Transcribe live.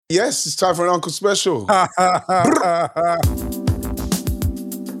Yes, it's time for an Uncle Special. Hi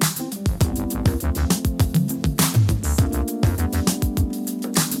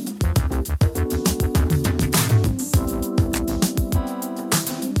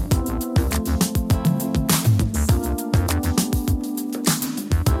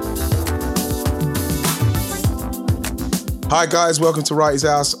guys, welcome to Wrighty's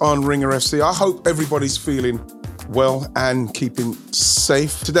House on Ringer FC. I hope everybody's feeling well and keeping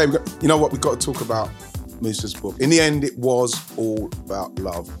safe. Today, we've got to talk about Musa's book. In the end, it was all about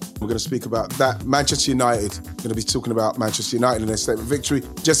love. We're going to speak about that. Manchester United, we're going to be talking about Manchester United and their statement victory.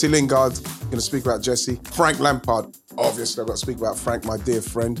 Jesse Lingard, going to speak about Jesse. Frank Lampard, obviously I've got to speak about Frank, my dear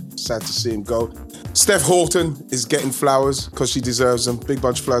friend. Sad to see him go. Steph Houghton is getting flowers because she deserves them. Big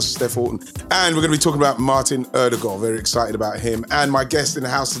bunch of flowers to Steph Houghton. And we're going to be talking about Martin Odegaard. Very excited about him. And my guest in the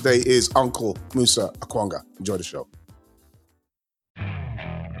house today is Uncle Musa Okwonga. Enjoy the show.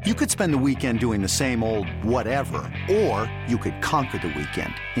 You could spend the weekend doing the same old whatever, or you could conquer the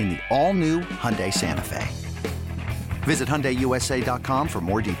weekend in the all-new Hyundai Santa Fe. Visit HyundaiUSA.com for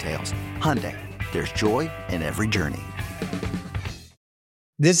more details. Hyundai, there's joy in every journey.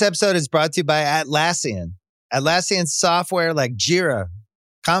 This episode is brought to you by Atlassian. Atlassian software like Jira,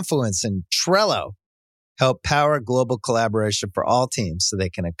 Confluence, and Trello help power global collaboration for all teams so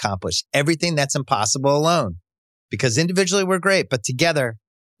they can accomplish everything that's impossible alone. Because individually we're great, but together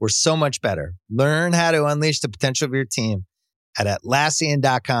we're so much better. Learn how to unleash the potential of your team at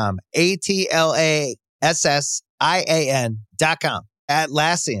Atlassian.com. Atlassian.com.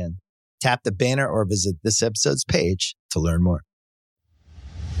 Atlassian. Tap the banner or visit this episode's page to learn more.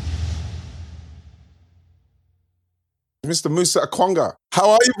 Mr. Musa Okwonga, how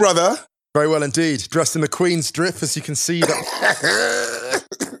are you, brother? Very well indeed. Dressed in the Queen's drip, as you can see. The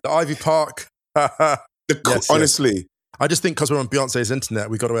Ivy Park. Honestly. I just think because we're on Beyonce's internet,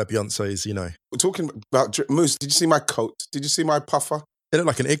 we've got to wear Beyonce's, you know. We're talking about Moose. Did you see my coat? Did you see my puffer? It looked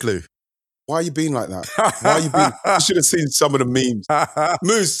like an igloo. Why are you being like that? Why are you being? You should have seen some of the memes.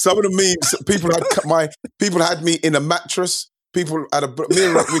 Moose, some of the memes. People had me in a mattress. People had we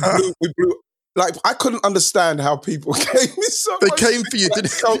blew. Like, I couldn't understand how people gave me so They much. came for you,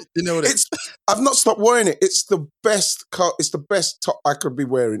 didn't you know what it is? I've not stopped wearing it. It's the best coat. It's the best top I could be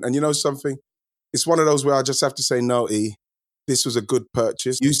wearing. And you know something? It's one of those where I just have to say, no, E, this was a good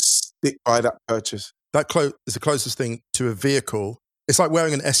purchase. You stick by that purchase. That coat is the closest thing to a vehicle. It's like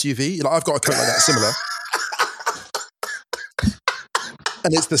wearing an SUV. Like, I've got a coat like that, similar.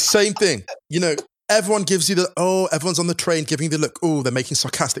 And it's the same thing. You know, everyone gives you everyone's on the train giving the look, they're making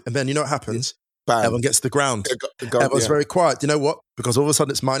sarcastic. And then you know what happens? Bam. Everyone gets to the ground. Everyone's very quiet. You know what? Because all of a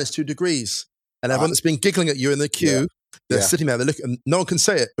sudden it's -2 degrees. And everyone that's been giggling at you in the queue, they're sitting there, they're looking, and no one can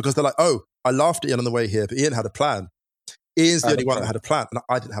say it because they're like, I laughed at Ian on the way here, but Ian had a plan. Ian's the only one that had a plan, and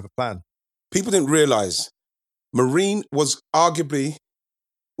I didn't have a plan. People didn't realize Marine was arguably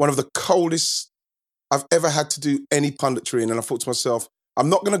one of the coldest I've ever had to do any punditry in. And I thought to myself, I'm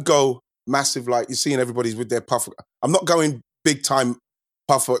not going to go massive like you're seeing everybody's with their puffer. I'm not going big time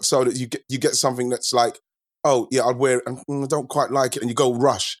puffer so that you get something that's like, I'll wear it and I don't quite like it. And you go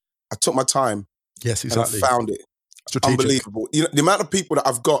rush. I took my time. Yes, exactly. And I found it. Strategic. Unbelievable. You know, the amount of people that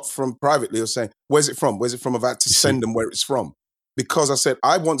I've got from privately are saying, where's it from? Where's it from? I've had to send them where it's from. Because I said,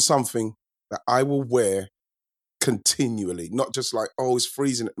 I want something that I will wear continually. Not just like, it's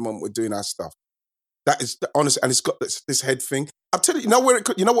freezing at the moment we're doing our stuff. That is honest, and it's got this head thing. I'll tell you, you know what it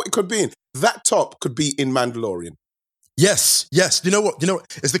could be in? That top could be in Mandalorian. Yes. You know what?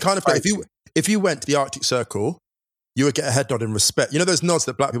 It's the kind of thing. If you went to the Arctic Circle, you would get a head nod in respect. You know those nods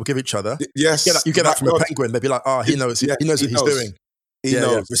that black people give each other? Yes. You get that from a penguin. They'd be like, he knows what he's doing. He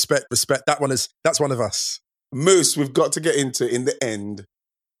knows. Respect. That's one of us. Moose, we've got to get into, in the end,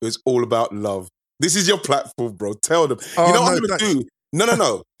 it was all about love. This is your platform, bro. Tell them. You know what I'm going to do? No.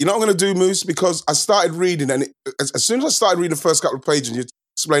 You know what I'm going to do, Moose? Because I started reading, and as soon as I started reading the first couple of pages, and you're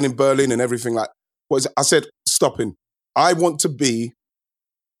explaining Berlin and everything I said, stopping. I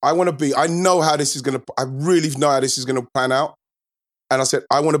know how this is going to, I really know how this is going to pan out. And I said,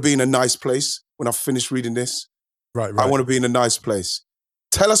 I want to be in a nice place when I finish reading this. Right. I want to be in a nice place.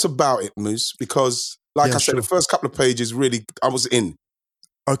 Tell us about it, Moose, because I said, the first couple of pages, really, I was in.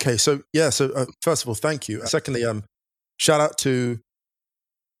 Okay, so first of all, thank you. Secondly, shout out to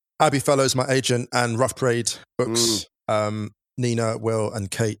Abby Fellows, my agent, and Rough Trade Books, Nina, Will,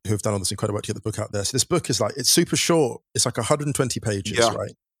 and Kate, who have done all this incredible work to get the book out there. So this book is it's super short. It's like 120 pages,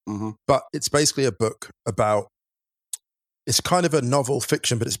 right? Mm-hmm. But it's basically a book about, it's kind of a novel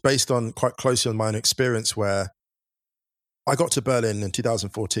fiction, but it's based on quite closely on my own experience where I got to Berlin in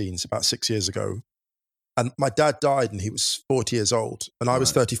 2014, it's about 6 years ago. And my dad died and he was 40 years old. And I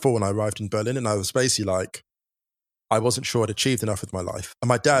was 34 when I arrived in Berlin. And I was basically like, I wasn't sure I'd achieved enough with my life. And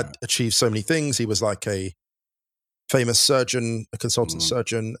my dad achieved so many things. He was like a famous surgeon, a consultant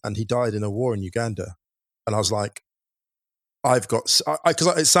surgeon, and he died in a war in Uganda. And I was like, because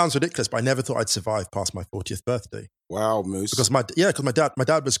it sounds ridiculous, but I never thought I'd survive past my 40th birthday. Wow, Moose. Because my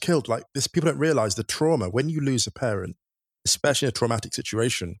dad was killed. Like this, people don't realize the trauma when you lose a parent, especially in a traumatic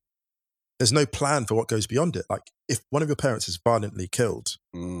situation. There's no plan for what goes beyond it. Like if one of your parents is violently killed,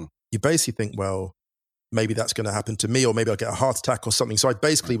 you basically think, well, maybe that's going to happen to me, or maybe I'll get a heart attack or something. So I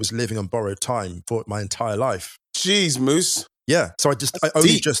basically was living on borrowed time for my entire life. Jeez, Moose. Yeah. So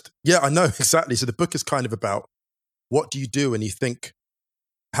I know exactly. So the book is kind of about what do you do when you think,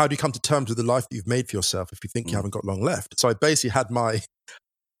 how do you come to terms with the life that you've made for yourself if you think you haven't got long left? So I basically had my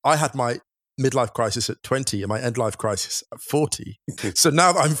midlife crisis at 20 and my end life crisis at 40. So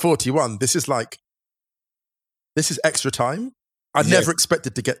now that I'm 41, this is extra time. I never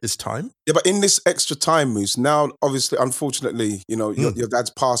expected to get this time. Yeah, but in this extra time, Moose, now obviously, unfortunately, your dad's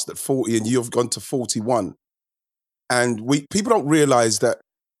passed at 40 and you've gone to 41. And people don't realize that,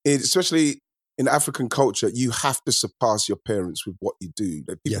 especially in African culture, you have to surpass your parents with what you do.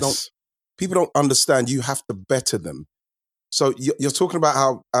 Like people don't understand you have to better them. So you're talking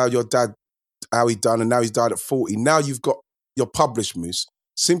about how your dad, how he done, and now he's died at 40. Now you're published, Moose.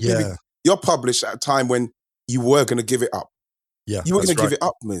 You're published at a time when you were going to give it up. Yeah, you were going to give it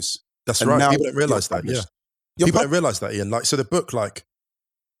up, Moose. That's right. People don't realize that. Yeah, people don't realize that, Ian. Like, so the book, like,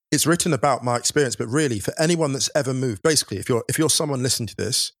 it's written about my experience, but really, for anyone that's ever moved, basically, if you're someone listening to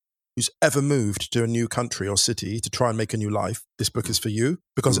this who's ever moved to a new country or city to try and make a new life, this book is for you,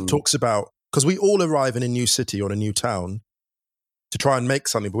 because it talks about, because we all arrive in a new city or a new town to try and make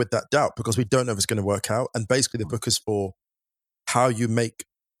something, but with that doubt, because we don't know if it's going to work out. And basically, the book is for how you make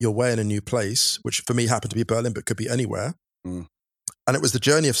your way in a new place, which for me happened to be Berlin, but could be anywhere. And it was the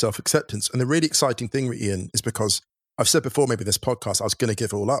journey of self-acceptance. And the really exciting thing, Ian, is because I've said before, maybe in this podcast, I was going to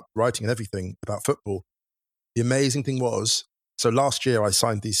give it all up, writing and everything about football. The amazing thing was, so last year I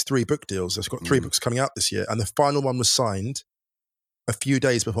signed these 3 book deals. I've got 3 books coming out this year. And the final one was signed a few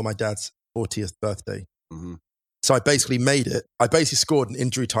days before my dad's 40th birthday. So I basically made it. I basically scored an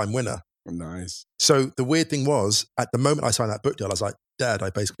injury time winner. Nice. So the weird thing was, at the moment I signed that book deal, I was like, Dad,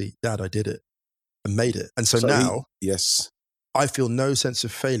 I did it and made it. And so now, I feel no sense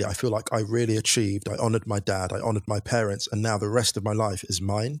of failure. I feel like I really achieved. I honored my dad. I honored my parents. And now the rest of my life is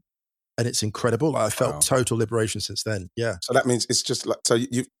mine. And it's incredible. I felt total liberation since then. Yeah. So that means it's just like, so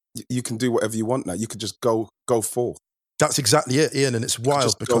you can do whatever you want now. You can just go forth. That's exactly it, Ian. And it's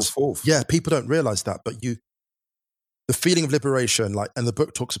wild because, people don't realize that. But the feeling of liberation, like, and the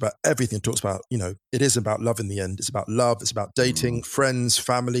book talks about everything. It talks about, it is about love in the end. It's about love. It's about dating, friends,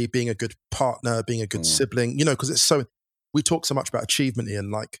 family, being a good partner, being a good sibling, because we talk so much about achievement,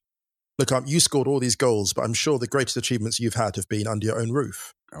 Ian. Like, look, you scored all these goals, but I'm sure the greatest achievements you've had have been under your own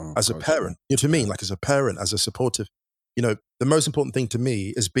roof as a parent. You know what I mean? Like, as a parent, as a supportive, the most important thing to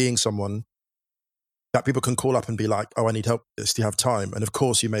me is being someone that people can call up and be like, oh, I need help with this. Do you have time? And of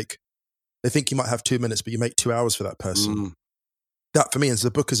course they think you might have 2 minutes, but you make 2 hours for that person. That for me is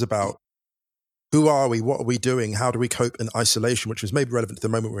the book is about who are we? What are we doing? How do we cope in isolation, which was maybe relevant to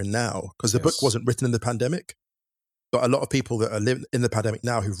the moment we're in now, because the book wasn't written in the pandemic. But a lot of people that are living in the pandemic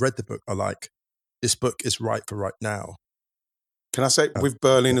now who've read the book are like, this book is right for right now. Can I say with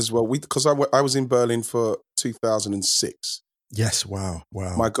Berlin as well? Because I was in Berlin for 2006. Yes, wow.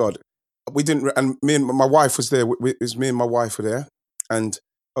 My God. We didn't, and me and my wife was there. It was me and my wife were there. And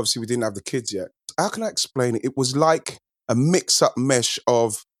obviously we didn't have the kids yet. How can I explain it? It was like a mix-up mesh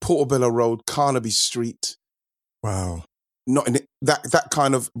of Portobello Road, Carnaby Street. Wow. Not in it, that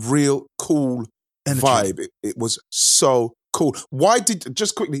kind of real cool energy. Vibe. It was so cool.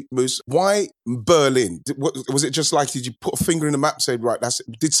 Just quickly, Moose, why Berlin? Was it just like, did you put a finger in the map, say, right, that's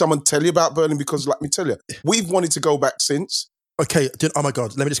it? Did someone tell you about Berlin? Because let me tell you, we've wanted to go back since. Okay, oh my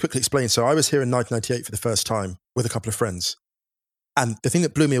God, let me just quickly explain. So I was here in 1998 for the first time with a couple of friends. And the thing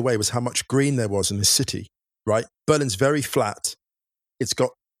that blew me away was how much green there was in this city, right? Berlin's very flat. It's got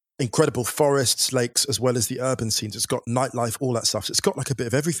incredible forests, lakes, as well as the urban scenes. It's got nightlife, all that stuff. So it's got like a bit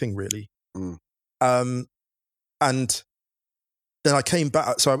of everything, really. And then I came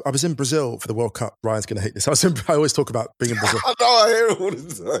back. So I was in Brazil for the World Cup. Ryan's going to hate this. I always talk about being in Brazil. I know, I hear it all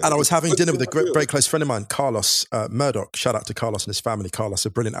the time. And I was having dinner with a very close friend of mine, Carlos Murdoch. Shout out to Carlos and his family. Carlos,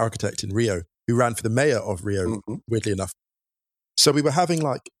 a brilliant architect in Rio, who ran for the mayor of Rio, weirdly enough. So we were having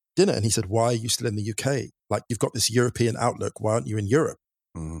like dinner and he said, why are you still in the UK? Like, you've got this European outlook. Why aren't you in Europe?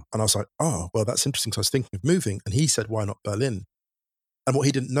 And I was like, oh, well, that's interesting. So I was thinking of moving. And he said, why not Berlin? And what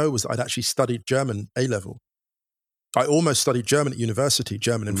he didn't know was that I'd actually studied German A-level. I almost studied German at university,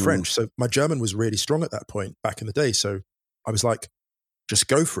 German and French. So my German was really strong at that point back in the day. So I was like, just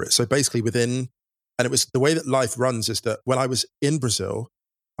go for it. So basically and it was the way that life runs is that when I was in Brazil,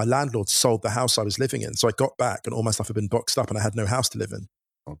 my landlord sold the house I was living in. So I got back and all my stuff had been boxed up and I had no house to live in.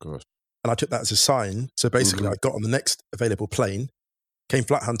 Oh, gosh. And I took that as a sign. So basically I got on the next available plane, came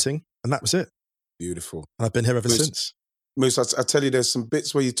flat hunting, and that was it. Beautiful. And I've been here ever since. Moose, I tell you, there's some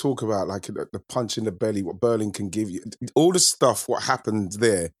bits where you talk about like the punch in the belly, what Berlin can give you. All the stuff, what happened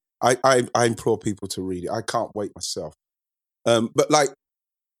there, I implore people to read it. I can't wait myself. But like,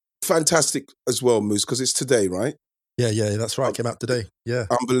 fantastic as well, Moose, because it's today, right? Yeah, that's right. It came out today. Yeah.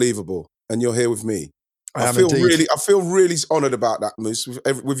 Unbelievable. And you're here with me. I feel really honoured about that, Moose,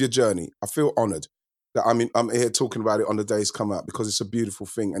 with your journey. I feel honoured that I'm here talking about it on the day it's come out because it's a beautiful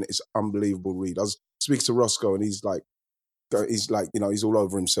thing and it's an unbelievable read. I was speaking to Roscoe and he's like, he's all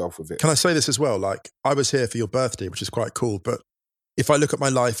over himself with it. Can I say this as well? Like, I was here for your birthday, which is quite cool. But if I look at my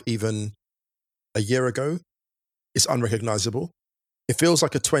life even a year ago, it's unrecognizable. It feels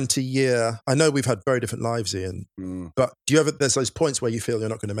like a 20-year. I know we've had very different lives, Ian. But there's those points where you feel you're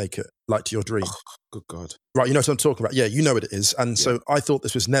not going to make it, like to your dream. Oh, good God. Right, you know what I'm talking about. Yeah, you know what it is. And so I thought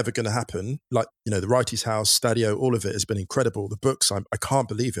this was never going to happen. Like, the Wrighty's House, Stadio, all of it has been incredible. The books, I can't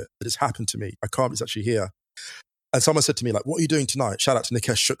believe it, that it's happened to me. It's actually here. And someone said to me, like, what are you doing tonight? Shout out to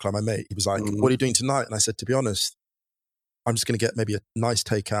Nikesh Shukla, my mate. He was like, what are you doing tonight? And I said, to be honest, I'm just going to get maybe a nice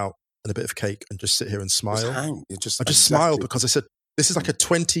takeout and a bit of cake and just sit here and smile. I just smile because I said, this is like a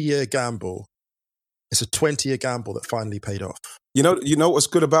 20-year gamble. It's a 20-year gamble that finally paid off. You know what's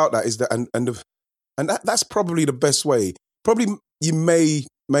good about that is that, and that's probably the best way. Probably you may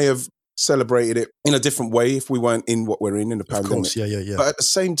have celebrated it in a different way if we weren't in what we're in the pandemic. Of course, yeah. But at the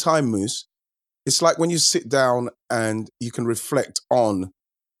same time, Moose, it's like when you sit down and you can reflect on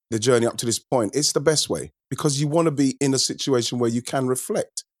the journey up to this point, it's the best way because you want to be in a situation where you can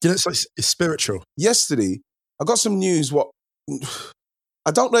reflect. It's spiritual. Yesterday, I got some news.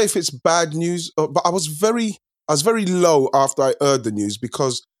 I don't know if it's bad news, but I was very low after I heard the news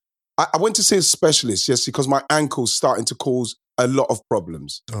because I went to see a specialist yesterday because my ankle's starting to cause a lot of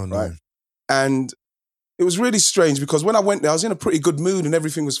problems. Oh, no. Right? And it was really strange because when I went there, I was in a pretty good mood and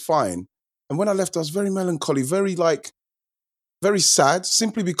everything was fine. And when I left, I was very melancholy, very sad,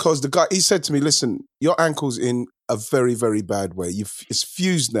 simply because the guy, he said to me, listen, your ankle's in a very, very bad way. It's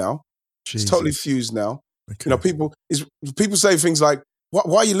fused now. Jesus. It's totally fused now. Okay. People say things like,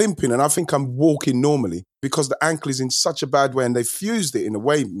 why are you limping? And I think I'm walking normally because the ankle is in such a bad way and they fused it in a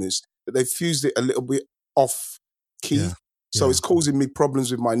way, Miss, that they fused it a little bit off key. Yeah. So it's causing me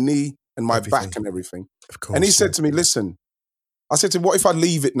problems with my knee and my back and everything. Of course. And he said to me, listen, I said to him, what if I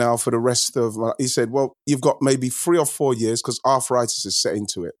leave it now for the rest of my... He said, well, you've got maybe 3 or 4 years because arthritis is set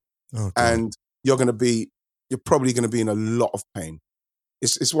into it. Okay. And you're probably going to be in a lot of pain.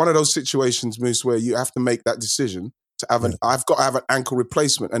 It's one of those situations, Moose, where you have to make that decision to have I've got to have an ankle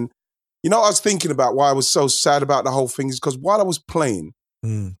replacement. And I was thinking about why I was so sad about the whole thing is because while I was playing,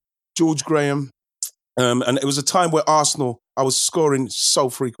 George Graham, and it was a time where Arsenal, I was scoring so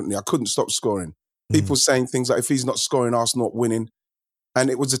frequently. I couldn't stop scoring. People saying things like, if he's not scoring, Arsenal not winning. And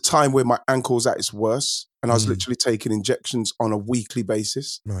it was a time where my ankle was at its worst. And I was literally taking injections on a weekly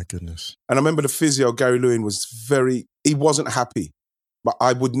basis. My goodness. And I remember the physio, Gary Lewin, he wasn't happy. But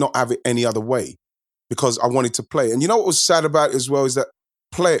I would not have it any other way because I wanted to play. And you know what was sad about it as well is that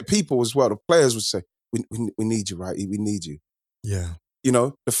people as well, the players would say, we need you, right? We need you. Yeah.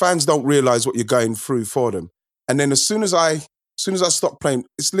 The fans don't realize what you're going through for them. And then as soon as I stopped playing,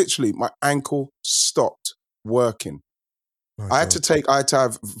 it's literally my ankle stopped working. I had to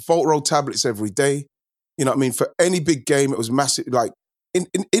have Voltaren tablets every day. You know what I mean? For any big game, it was massive. Like I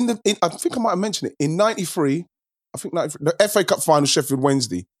think I might have mentioned it in '93. I think the FA Cup final, Sheffield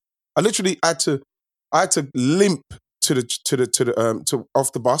Wednesday. I literally had to limp to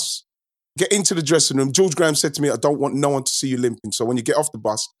off the bus, get into the dressing room. George Graham said to me, "I don't want no one to see you limping." So when you get off the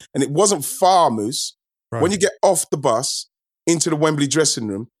bus, and it wasn't far, Moose. Right. When you get off the bus into the Wembley dressing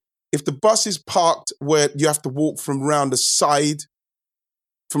room, if the bus is parked where you have to walk from round the side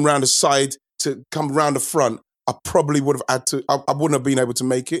to come round the front, I probably would have had to. I wouldn't have been able to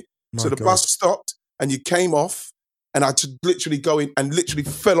make it. So the bus stopped, and you came off. And I had to literally go in and literally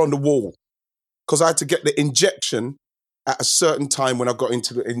fell on the wall because I had to get the injection at a certain time when I got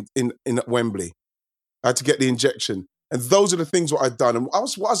into in Wembley. I had to get the injection. And those are the things what I'd done. And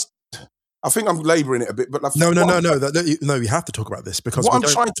I think I'm labouring it a bit, but like, no, you have to talk about this because what I'm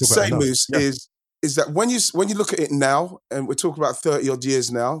trying to say, Moose, is that when you look at it now, and we're talking about 30 odd years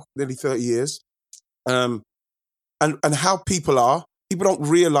now, nearly 30 years, and how people are, People don't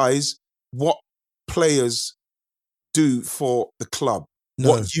realise what players do for the club,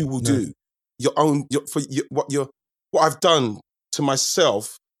 what you will do, what I've done to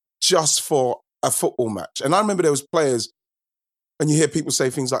myself just for a football match. And I remember there was players, and you hear people say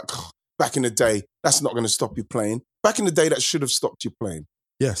things like, oh, back in the day, that's not going to stop you playing. Back in the day, that should have stopped you playing.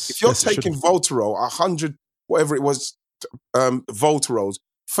 Yes. If you're taking Voltarol, 100, whatever it was, Voltarols,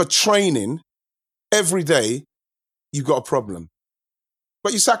 for training every day, you've got a problem.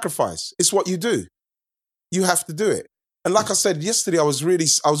 But you sacrifice. It's what you do. You have to do it. And like I said yesterday, I was really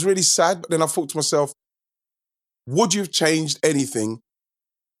sad, but then I thought to myself, would you have changed anything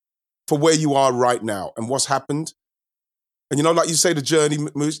for where you are right now and what's happened? And you know, like you say, the journey,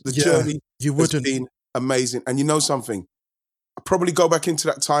 Moose, journey has been amazing. And you know something? I'd probably go back into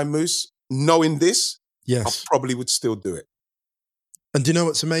that time, Moose, knowing this, I probably would still do it. And do you know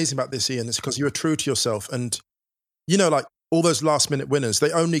what's amazing about this, Ian? It's because you were true to yourself. And, you know, like all those last minute winners,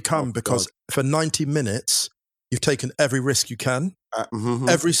 they only come because for 90 minutes, you've taken every risk you can,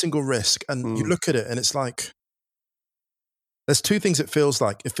 every single risk. And you look at it and it's like, there's two things it feels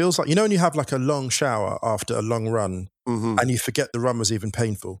like. It feels like, you know, when you have like a long shower after a long run and you forget the run was even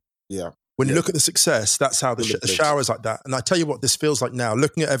painful. Yeah. When you look at the success, that's how the shower is like that. And I tell you what this feels like now,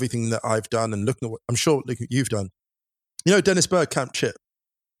 looking at everything that I've done and looking at what I'm sure looking at what you've done. You know, Dennis Bergkamp chip.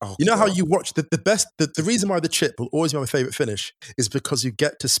 Oh, you know how you watch the reason why the chip will always be my favorite finish is because you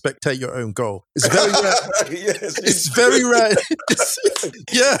get to spectate your own goal. It's very rare. Yes, it's very rare.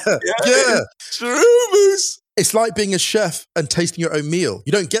 Yeah. True, Moose. It's like being a chef and tasting your own meal.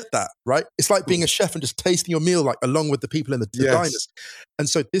 You don't get that, right? It's like being a chef and just tasting your meal like along with the people in the diners. And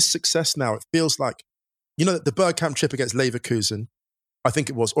so this success now, it feels like, you know, the Bergkamp chip against Leverkusen, I think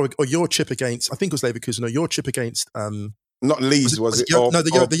it was, or your chip against, I think it was Leverkusen, or your chip against... not Leeds, was it?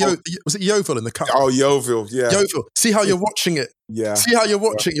 Was it Yeovil in the cup? Oh, Yeovil, yeah. Yeovil. See how you're watching it. Yeah. See how you're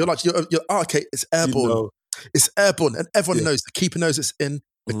watching it. You're like, okay, it's airborne. You know. It's airborne. And everyone knows. The keeper knows it's in.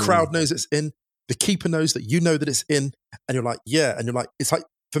 The crowd knows it's in. The keeper knows that you know that it's in. And you're like, yeah. And you're like, it's like,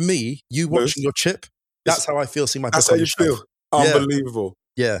 for me, you watching your chip, that's how I feel seeing my book on the shelf. Unbelievable.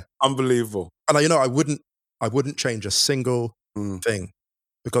 Yeah. Unbelievable. And you know, I wouldn't change a single thing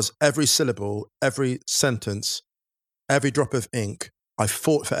because every syllable, every sentence, every drop of ink, I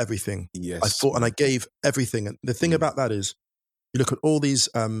fought for everything. Yes. I fought and I gave everything. And the thing about that is, you look at all these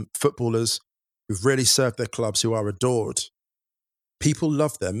footballers who've really served their clubs, who are adored. People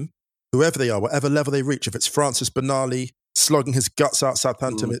love them, whoever they are, whatever level they reach. If it's Francis Benali slogging his guts out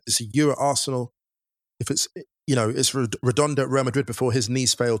Southampton, it's you at Arsenal. If it's, you know, it's Redondo at Real Madrid before his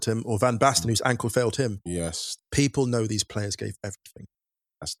knees failed him, or Van Basten whose ankle failed him. Yes. People know these players gave everything.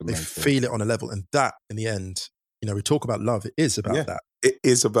 That's the They main thing. feel it on a level. And that, in the end, you know, we talk about love. It is about that. It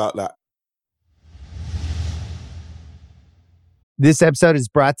is about that. This episode is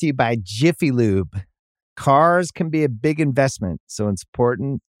brought to you by Jiffy Lube. Cars can be a big investment, so it's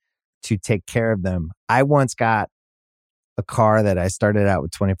important to take care of them. I once got a car that I started out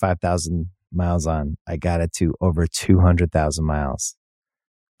with 25,000 miles on. I got it to over 200,000 miles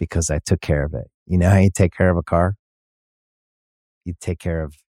because I took care of it. You know how you take care of a car? You take care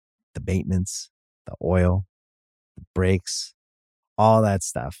of the maintenance, the oil, the brakes, all that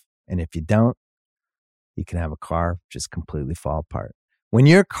stuff. And if you don't, you can have a car just completely fall apart. When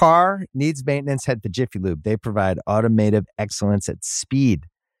your car needs maintenance, head to Jiffy Lube. They provide automotive excellence at speed.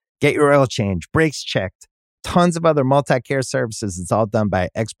 Get your oil change, brakes checked, tons of other multi-care services. It's all done by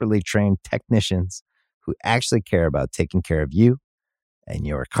expertly trained technicians who actually care about taking care of you and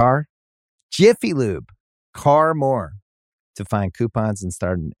your car. Jiffy Lube, car more. To find coupons and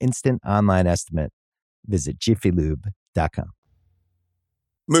start an instant online estimate, visit jiffylube.com.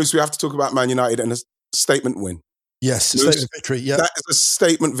 Moose, we have to talk about Man United and a statement win. Yes, Moose, statement victory. Yeah, that is a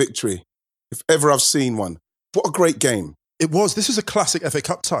statement victory, if ever I've seen one. What a great game. It was. This is a classic FA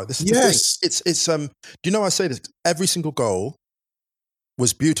Cup tie. This is the thing. It's do you know I say this? Every single goal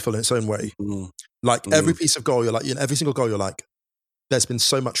was beautiful in its own way. Like every piece of goal, you're like, you know, every single goal, you're like, there's been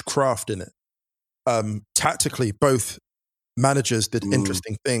so much craft in it. Tactically, both managers did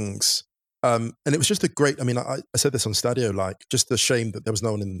interesting things. And it was just a great, I mean, I said this on Stadio, like just the shame that there was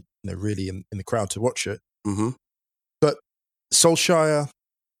no one in, you know, really in the crowd to watch it. But Solskjaer,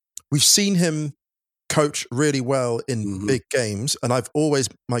 we've seen him coach really well in big games. And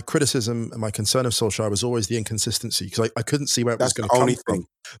my criticism and my concern of Solskjaer was always the inconsistency because I couldn't see where it was going to come from.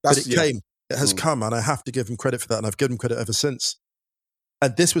 But it came, it has come, and I have to give him credit for that. And I've given him credit ever since.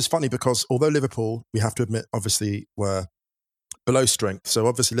 And this was funny because although Liverpool, we have to admit, obviously were below strength. So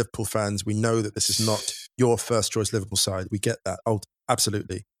obviously Liverpool fans, we know that this is not your first choice Liverpool side. We get that. Oh,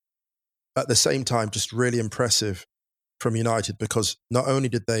 absolutely. At the same time, just really impressive from United because not only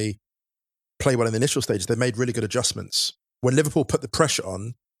did they play well in the initial stages, they made really good adjustments. When Liverpool put the pressure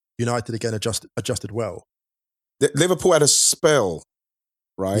on, United again adjusted well. Liverpool had a spell,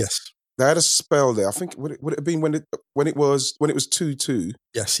 right? Yes. They had a spell there. I think would it have been when it was 2-2?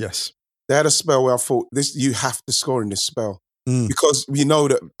 Yes. They had a spell where I thought you have to score in this spell because you know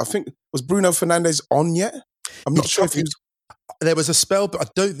that I think was Bruno Fernandes on yet? I'm not sure if he was. There was a spell, but I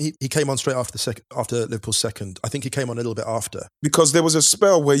don't think he came on straight after Liverpool's second. I think he came on a little bit after. Because there was a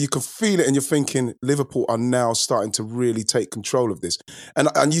spell where you could feel it and you're thinking Liverpool are now starting to really take control of this. And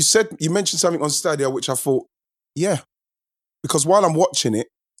you mentioned something on Stadio, which I thought, yeah. Because while I'm watching it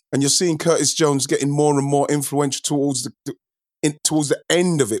and you're seeing Curtis Jones getting more and more influential towards the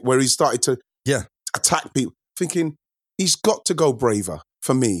end of it, where he started to attack people, thinking he's got to go braver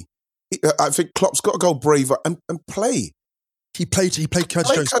for me. I think Klopp's got to go braver and play. He played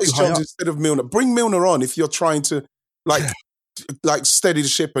Curtis Jones instead of Milner. Bring Milner on if you're trying to like steady the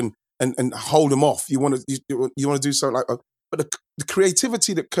ship and hold him off. You want to do something like that. But the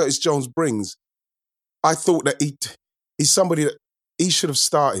creativity that Curtis Jones brings, I thought that he's somebody that he should have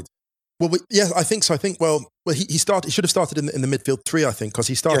started. Well, I think so. I think he should have started in the midfield three. I think because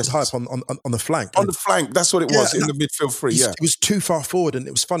he started high up on the flank. On the flank, that's what it was in the midfield three. He was too far forward, and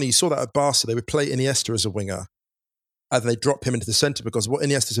it was funny. You saw that at Barca. They would play Iniesta as a winger. And they drop him into the centre because what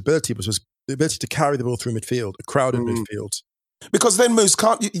Iniesta's ability was the ability to carry the ball through midfield, a crowded midfield. Because then Moose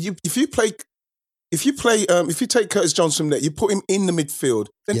can't if you take Curtis Jones from there, you put him in the midfield.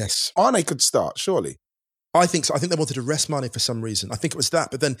 Then Mane could start surely. I think so. I think they wanted to rest Mane for some reason. I think it was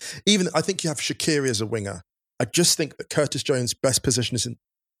that. But then I think you have Shaqiri as a winger. I just think that Curtis Jones' best position is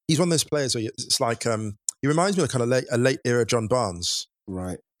he's one of those players where it's like he reminds me of kind of a late era John Barnes.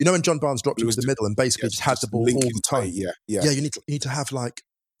 Right. You know when John Barnes dropped into the middle and basically just had the ball all the time? Yeah. You need to have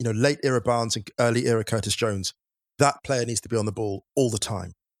late era Barnes and early era Curtis Jones. That player needs to be on the ball all the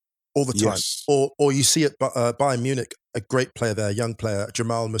time. Yes. Or you see at Bayern Munich, a great player there, young player,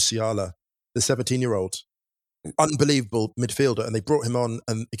 Jamal Musiala, the 17-year-old. Unbelievable midfielder. And they brought him on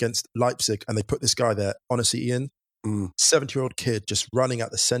against Leipzig and they put this guy there, honestly, Ian, 70-year-old kid just running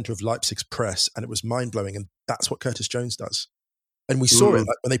at the centre of Leipzig's press. And it was mind-blowing. And that's what Curtis Jones does. And we saw it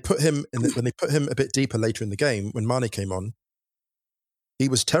when they put him a bit deeper later in the game when Mane came on. He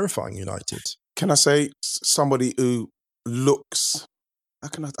was terrifying United. Can I say somebody who looks? I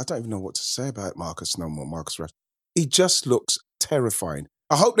don't even know what to say about Marcus no more. Marcus Rashford. He just looks terrifying.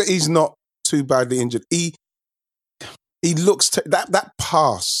 I hope that he's not too badly injured. He looks that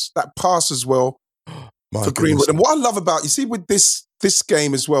pass as well for Greenwood. And what I love about with this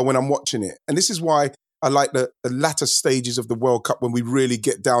game as well when I'm watching it, and this is why I like the latter stages of the World Cup when we really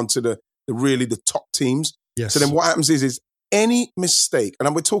get down to the top teams. Yes. So then what happens is any mistake,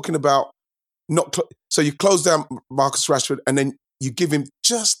 and we're talking about so you close down Marcus Rashford and then you give him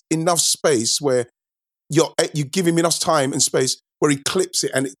just enough space where you give him enough time and space where he clips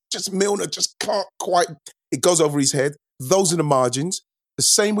it and Milner just can't quite, it goes over his head. Those are the margins. The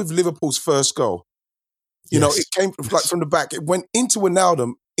same with Liverpool's first goal. You know, it came from the back. It went into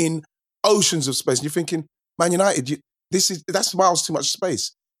Wijnaldum in oceans of space. And you're thinking, Man United, that's miles too much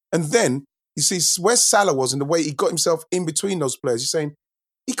space. And then you see where Salah was and the way he got himself in between those players. You're saying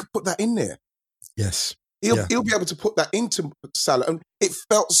he could put that in there. Yes. He'll be able to put that into Salah. And it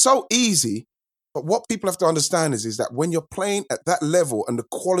felt so easy. But what people have to understand is that when you're playing at that level and the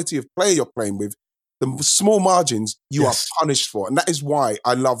quality of player you're playing with, the small margins you are punished for. And that is why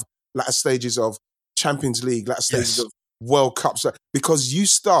I love latter stages of Champions League, latter stages of World Cups, because you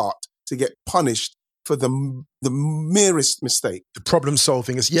start to get punished for the merest mistake. The problem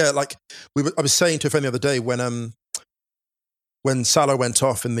solving is, like I was saying to a friend the other day when Salah went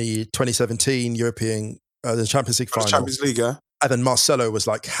off in the 2017 European, the Champions League final. Champions League, yeah. And then Marcelo was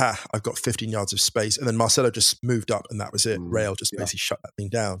like, I've got 15 yards of space. And then Marcelo just moved up and that was it. Real just basically shut that thing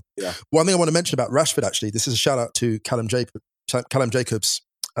down. Yeah. One thing I want to mention about Rashford, actually, this is a shout out to Callum Jacobs,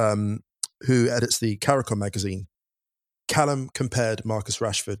 who edits the Caricom magazine. Callum compared Marcus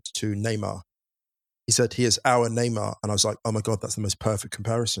Rashford to Neymar. He said, he is our Neymar. And I was like, oh my God, that's the most perfect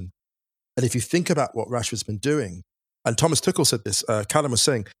comparison. And if you think about what Rashford's been doing, and Thomas Tuchel said this, Callum was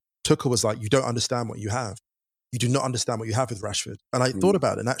saying, Tuchel was like, you don't understand what you have. You do not understand what you have with Rashford. And I thought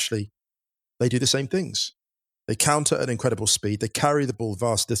about it, and actually, they do the same things. They counter at incredible speed. They carry the ball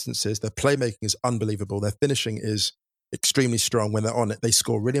vast distances. Their playmaking is unbelievable. Their finishing is extremely strong. When they're on it, they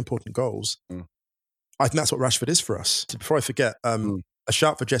score really important goals. I think that's what Rashford is for us. Before I forget, a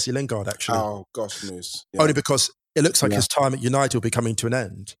shout for Jesse Lingard, actually. Oh, gosh, Moose. Yeah. Only because it looks like his time at United will be coming to an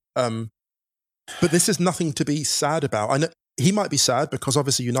end. But this is nothing to be sad about. I know he might be sad because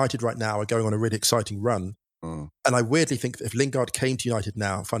obviously United right now are going on a really exciting run. Mm. And I weirdly think that if Lingard came to United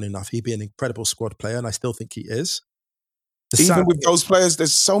now, funny enough, he'd be an incredible squad player, and I still think he is. Even with those players,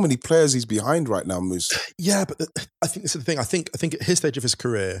 there's so many players he's behind right now, Moose. Yeah, but I think this is the thing. I think at his stage of his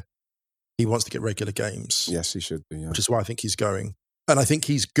career, he wants to get regular games. Yes, he should be, yeah. Which is why I think he's going. And I think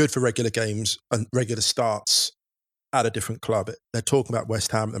he's good for regular games and regular starts at a different club. They're talking about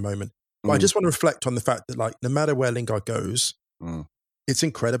West Ham at the moment. But I just want to reflect on the fact that, like, no matter where Lingard goes, it's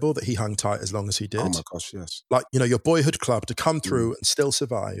incredible that he hung tight as long as he did. Oh my gosh, yes. Like, you know, your boyhood club to come through and still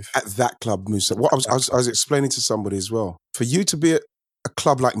survive. At that club, Musa. What I was explaining to somebody as well. For you to be at a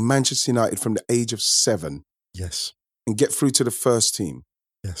club like Manchester United from the age of 7, yes, and get through to the first team,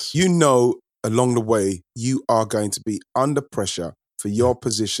 yes, you know along the way you are going to be under pressure for your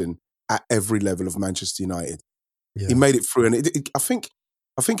position at every level of Manchester United. Yeah. He made it through, and I think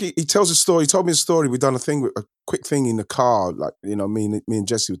he tells a story. He told me a story. We've done a quick thing in the car, like, you know, me and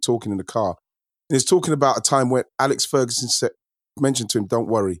Jesse were talking in the car. And he's talking about a time where Alex Ferguson mentioned to him, "Don't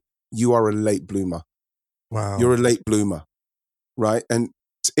worry, you are a late bloomer. Wow, you're a late bloomer." Right. And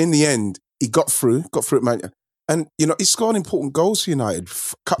in the end, he got through at Man. And, you know, he scored important goals for United,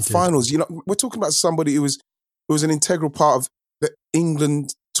 cup finals. You know, we're talking about somebody who was an integral part of the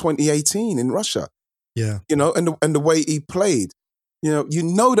England 2018 in Russia. Yeah. You know, and the way he played. You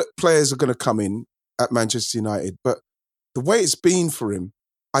know that players are going to come in at Manchester United, but the way it's been for him,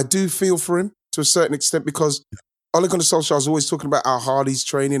 I do feel for him to a certain extent, because Ole Gunnar Solskjaer is always talking about how hard he's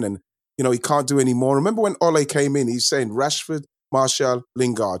training and, you know, he can't do any more. Remember when Ole came in, he's saying Rashford, Martial,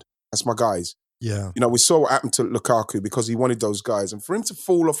 Lingard, that's my guys. Yeah. You know, we saw what happened to Lukaku because he wanted those guys. And for him to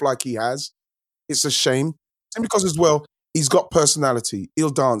fall off like he has, it's a shame. And because as well, he's got personality.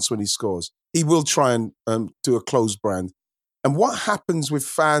 He'll dance when he scores. He will try and do a closed brand. And what happens with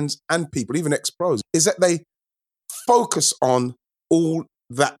fans and people, even ex-pros, is that they focus on all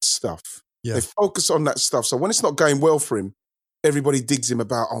that stuff. Yeah. They focus on that stuff. So when it's not going well for him, everybody digs him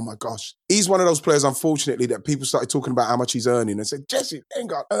about, oh my gosh. He's one of those players, unfortunately, that people started talking about how much he's earning and said, Jesse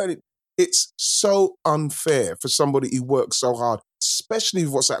Lingard earning. It's so unfair for somebody who works so hard, especially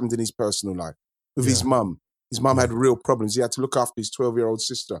with what's happened in his personal life. With his mum. His mum had real problems. He had to look after his 12-year-old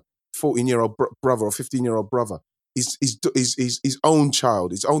sister, 14-year-old brother or 15-year-old brother. His own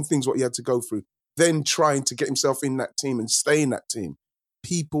child, his own things, what he had to go through. Then trying to get himself in that team and stay in that team.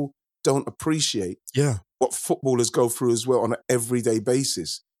 People don't appreciate what footballers go through as well on an everyday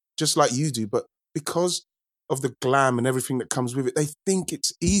basis, just like you do. But because of the glam and everything that comes with it, they think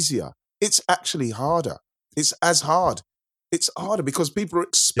it's easier. It's actually harder. It's as hard. It's harder because people are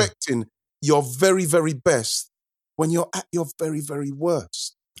expecting your very, very best when you're at your very, very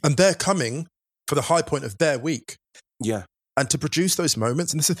worst. And they're coming for the high point of their week. Yeah. And to produce those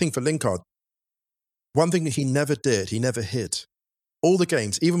moments, and this is the thing for Lingard, one thing that he never did, he never hid. All the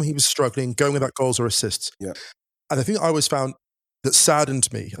games, even when he was struggling, going without goals or assists. Yeah. And the thing I always found that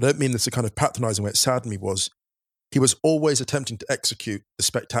saddened me, I don't mean this a kind of patronising way, it saddened me, was he was always attempting to execute the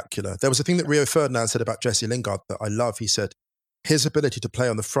spectacular. There was a thing that Rio Ferdinand said about Jesse Lingard that I love. He said, his ability to play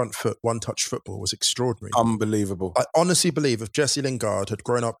on the front foot, one-touch football was extraordinary. Unbelievable. I honestly believe if Jesse Lingard had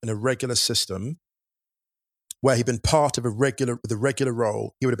grown up in a regular system where he'd been part of a regular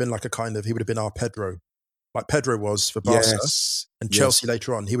role, he would have been like he would have been our Pedro. Like Pedro was for Barca and Chelsea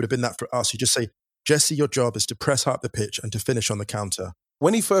later on. He would have been that for us. You just say, Jesse, your job is to press up the pitch and to finish on the counter.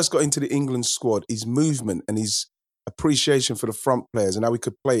 When he first got into the England squad, his movement and his appreciation for the front players and how he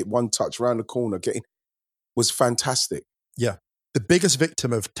could play it one touch around the corner was fantastic. Yeah. The biggest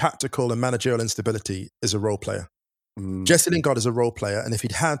victim of tactical and managerial instability is a role player. Jesse Lingard is a role player, and if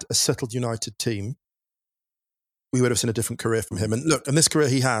he'd had a settled United team, we would have seen a different career from him. And look, in this career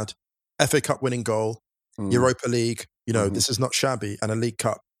he had FA Cup winning goal, Europa League, you know, this is not shabby, and a League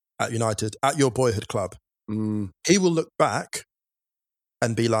Cup at United, at your boyhood club. He will look back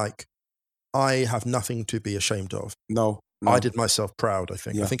and be like, I have nothing to be ashamed of. No. I did myself proud, I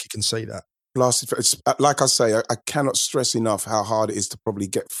think. Yeah. I think he can say that. Like I say, I cannot stress enough how hard it is to probably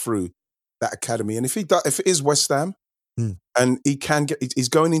get through that academy. And if it is West Ham, and he's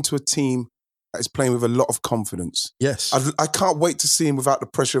going into a team that is playing with a lot of confidence. Yes. I can't wait to see him without the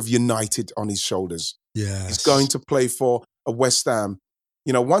pressure of United on his shoulders. Yes. He's going to play for a West Ham.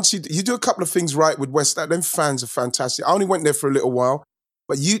 You know, once you do a couple of things right with West Ham, then fans are fantastic. I only went there for a little while,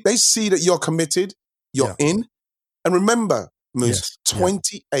 but they see that you're committed, you're in. And remember, Moose,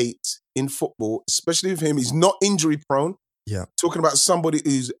 28 in football, especially with him, he's not injury prone. Yeah. Talking about somebody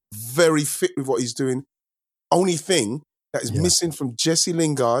who's very fit with what he's doing. Only thing that is missing from Jesse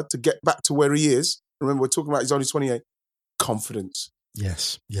Lingard to get back to where he is, remember we're talking about he's only 28, confidence.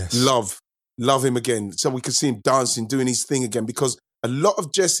 Yes. Love him again. So we can see him dancing, doing his thing again, because a lot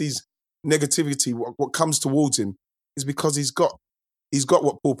of Jesse's negativity, what comes towards him, is because he's got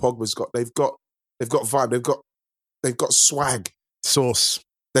what Paul Pogba's got. They've got vibe. They've got swag. Sauce.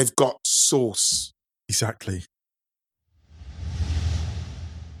 They've got sauce. Exactly.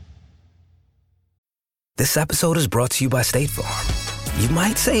 This episode is brought to you by State Farm. You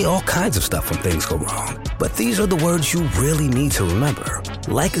might say all kinds of stuff when things go wrong, but these are the words you really need to remember.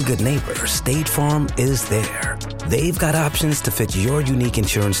 Like a good neighbor, State Farm is there. They've got options to fit your unique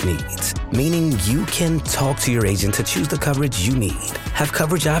insurance needs, meaning you can talk to your agent to choose the coverage you need, have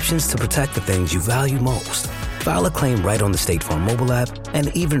coverage options to protect the things you value most, file a claim right on the State Farm mobile app,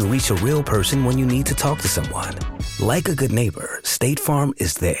 and even reach a real person when you need to talk to someone. Like a good neighbor, State Farm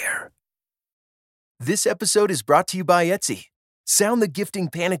is there. This episode is brought to you by Etsy. Sound the gifting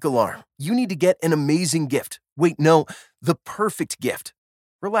panic alarm. You need to get an amazing gift. Wait, no, the perfect gift.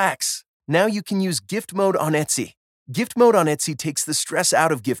 Relax. Now you can use gift mode on Etsy. Gift mode on Etsy takes the stress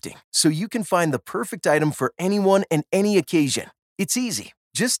out of gifting, so you can find the perfect item for anyone and any occasion. It's easy.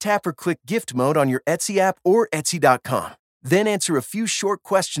 Just tap or click gift mode on your Etsy app or Etsy.com. Then answer a few short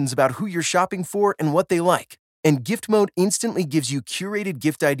questions about who you're shopping for and what they like. And gift mode instantly gives you curated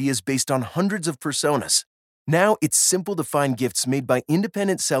gift ideas based on hundreds of personas. Now it's simple to find gifts made by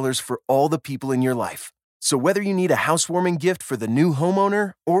independent sellers for all the people in your life. So whether you need a housewarming gift for the new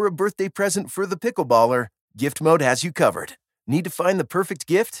homeowner or a birthday present for the pickleballer, Gift Mode has you covered. Need to find the perfect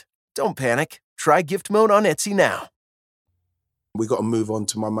gift? Don't panic. Try Gift Mode on Etsy now. We got to move on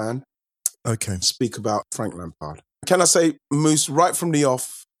to my man. Okay. Speak about Frank Lampard. Can I say, Moose, right from the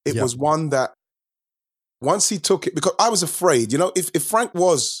off, it was one that once he took it, because I was afraid, if Frank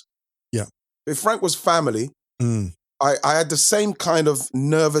was, if Frank was family, I had the same kind of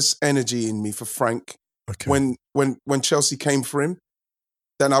nervous energy in me for Frank when Chelsea came for him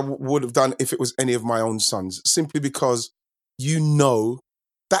than I would have done if it was any of my own sons, simply because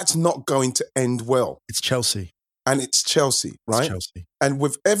that's not going to end well. It's Chelsea. And it's Chelsea, right? It's Chelsea. And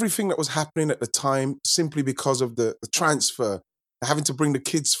with everything that was happening at the time, simply because of the transfer, having to bring the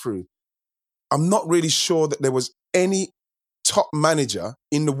kids through, I'm not really sure that there was any top manager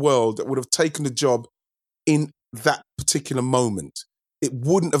in the world that would have taken the job in that particular moment. It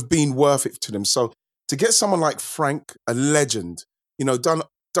wouldn't have been worth it to them. So to get someone like Frank, a legend, done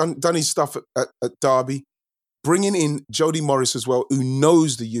his stuff at Derby, bringing in Jody Morris as well, who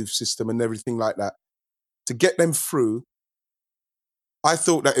knows the youth system and everything like that, to get them through, I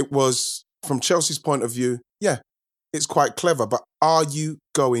thought that it was, from Chelsea's point of view, it's quite clever, but are you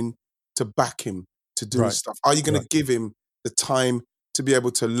going to back him to do his stuff? Are you going to give him the time to be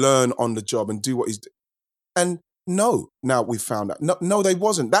able to learn on the job and do what he's doing? And no, now we've found out. No, they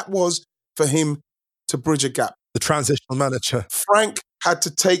wasn't. That was for him to bridge a gap. The transitional manager. Frank had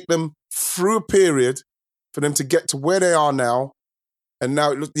to take them through a period for them to get to where they are now. And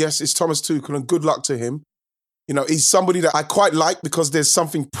now, it's Thomas Tuchel, and good luck to him. He's somebody that I quite like because there's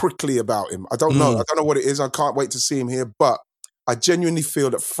something prickly about him. I don't know. I don't know what it is. I can't wait to see him here. But I genuinely feel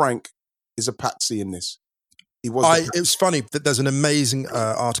that Frank is a patsy in this. It was funny that there's an amazing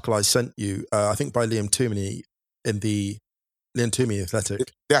article I sent you, I think by Liam Toomey in the Liam Toomey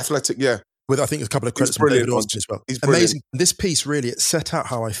Athletic. The Athletic, yeah. With, I think, a couple of credits from David Austin as well. He's amazing. This piece really, it set out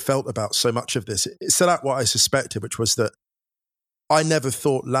how I felt about so much of this. It set out what I suspected, which was that I never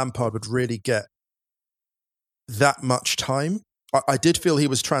thought Lampard would really get that much time. I did feel he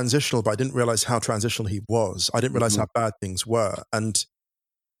was transitional, but I didn't realize how transitional he was. I didn't realize how bad things were. And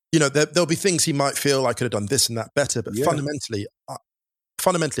there'll be things he might feel I could have done this and that better, but fundamentally,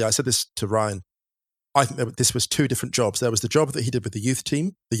 I said this to Ryan, I think that this was two different jobs. There was the job that he did with the youth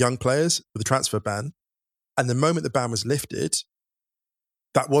team, the young players, with the transfer ban, and the moment the ban was lifted,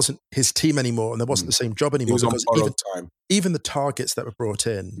 that wasn't his team anymore, and there wasn't the same job anymore. He was on time. Even the targets that were brought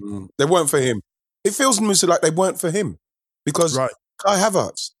in, they weren't for him. It feels like they weren't for him because Kai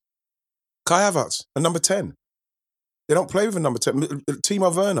Havertz, a number 10. They don't play with a number 10.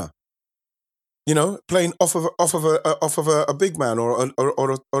 Timo Werner, playing off of a big man or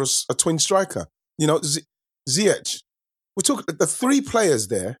a twin striker. Ziyech. We're talking, the three players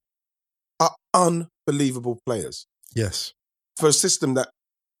there are unbelievable players. Yes. For a system that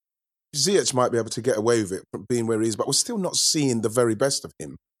Ziyech might be able to get away with it from being where he is, but we're still not seeing the very best of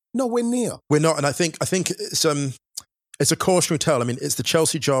him. Nowhere near. We're not, and I think it's a cautionary tale. I mean, it's the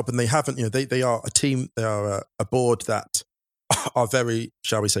Chelsea job, and they haven't. They are a team. They are a board that are very,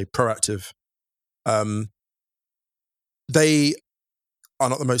 shall we say, proactive. They are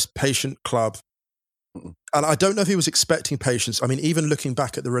not the most patient club, and I don't know if he was expecting patience. I mean, even looking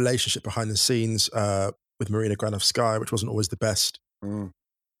back at the relationship behind the scenes with Marina Granovskaya, which wasn't always the best.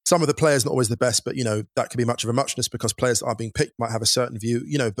 some of the players not always the best, but, that could be much of a muchness because players that are being picked might have a certain view,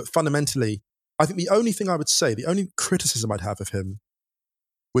 but fundamentally, I think the only thing I would say, the only criticism I'd have of him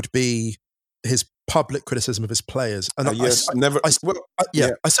would be his public criticism of his players. And I say that,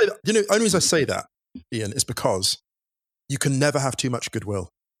 only reason I say that, Ian, is because you can never have too much goodwill.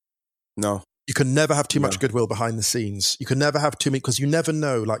 No. You can never have too much goodwill behind the scenes. You can never have too many, because you never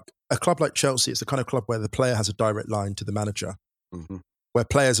know, like a club like Chelsea, it's the kind of club where the player has a direct line to the manager, where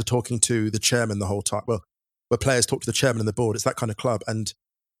players are talking to the chairman the whole time. Well, where players talk to the chairman and the board. It's that kind of club. And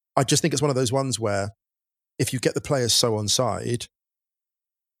I just think it's one of those ones where if you get the players so on side,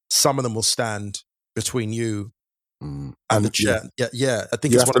 some of them will stand between you and the chair. Yeah. I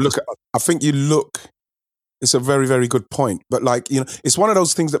think I think you look. It's a very, very good point. But it's one of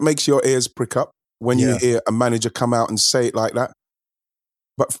those things that makes your ears prick up when you hear a manager come out and say it like that.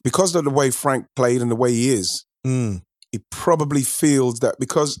 But because of the way Frank played and the way he is, he probably feels that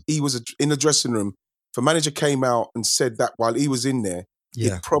because he was in the dressing room, if a manager came out and said that while he was in there,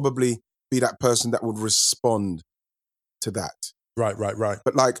 he'd probably be that person that would respond to that. Right.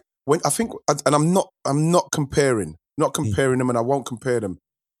 But when I think, and I'm not comparing them, and I won't compare them.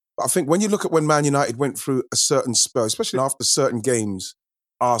 But I think when you look at when Man United went through a certain spell, especially after certain games,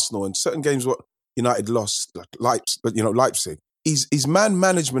 Arsenal, and certain games what United lost, like Leipzig, his man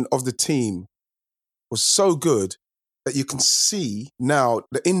management of the team was so good that you can see now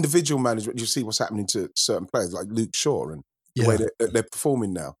the individual management. You see what's happening to certain players like Luke Shaw and the way they're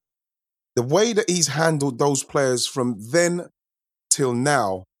performing now. The way that he's handled those players from then till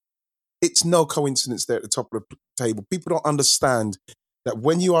now, it's no coincidence they're at the top of the table. People don't understand that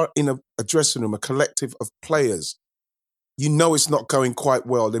when you are in a dressing room, a collective of players, it's not going quite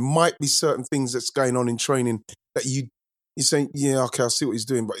well. There might be certain things that's going on in training that you're saying, yeah, okay, I see what he's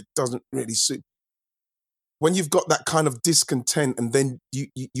doing, but it doesn't really suit. When you've got that kind of discontent and then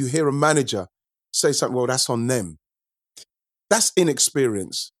you hear a manager say something, well, that's on them. That's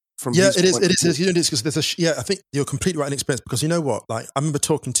inexperience. It is. Because I think you're completely right in experience, because you know what? I remember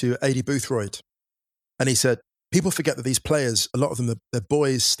talking to A.D. Boothroyd, and he said, people forget that these players, a lot of them, they're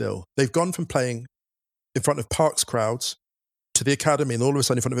boys still. They've gone from playing in front of Parks crowds to the academy and all of a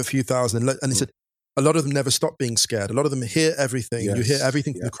sudden in front of a few thousand. And he said, a lot of them never stop being scared. A lot of them hear everything. Yes. You hear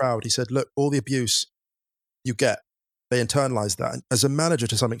everything from the crowd. He said, look, all the abuse you get, they internalize that. And as a manager,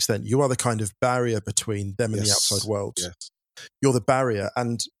 to some extent, you are the kind of barrier between them and the outside world. Yes. You're the barrier.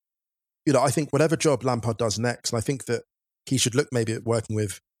 And, I think whatever job Lampard does next, and I think that he should look maybe at working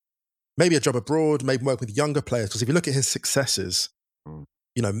with maybe a job abroad, maybe work with younger players. Because if you look at his successes,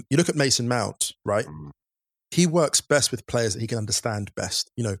 you look at Mason Mount, right? He works best with players that he can understand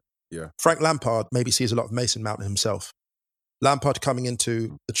best. Frank Lampard maybe sees a lot of Mason Mount in himself. Lampard coming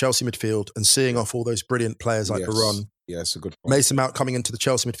into the Chelsea midfield and seeing off all those brilliant players like Varane. Yeah, it's a good point. Mason Mount coming into the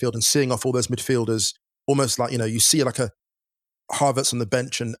Chelsea midfield and seeing off all those midfielders, almost like, you see like a Havertz on the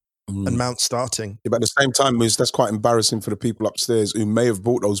bench and Mount starting. Yeah, but at the same time, Moose, that's quite embarrassing for the people upstairs who may have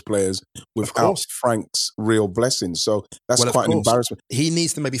bought those players without Frank's real blessing. So that's quite an embarrassment. He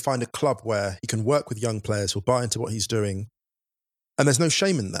needs to maybe find a club where he can work with young players who'll buy into what he's doing. And there's no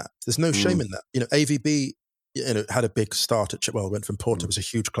shame in that. There's no shame in that. AVB had a big start at, went from Porto, was a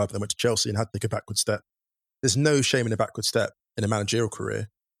huge club, then went to Chelsea and had to take a backward step. There's no shame in a backward step in a managerial career.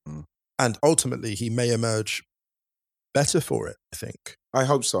 And ultimately, he may emerge better for it, I think. I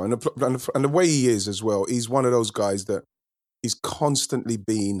hope so. And the way he is as well, he's one of those guys that he's constantly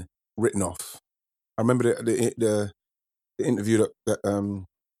being written off. I remember the interview that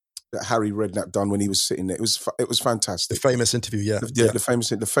Harry Redknapp done when he was sitting there. It was fantastic. The famous interview,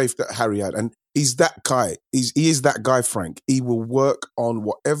 the faith that Harry had. And he's that guy. He is that guy, Frank. He will work on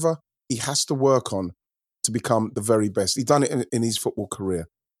whatever he has to work on to become the very best. He's done it in his football career.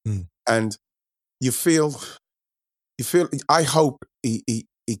 And you feel, I hope he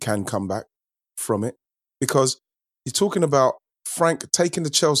can come back from it, because you're talking about Frank taking the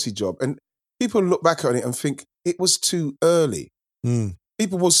Chelsea job, and people look back at it and think it was too early.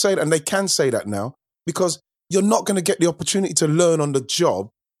 People will say that, and they can say that now, because you're not going to get the opportunity to learn on the job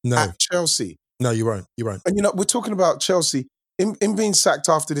at Chelsea. No, you won't. You won't. And, we're talking about Chelsea. In being sacked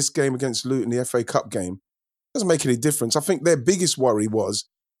after this game against Luton, the FA Cup game, doesn't make any difference. I think their biggest worry was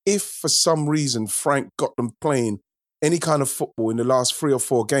if for some reason Frank got them playing any kind of football in the last 3 or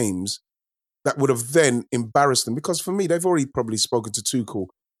 4 games, that would have then embarrassed them. Because for me, they've already probably spoken to Tuchel,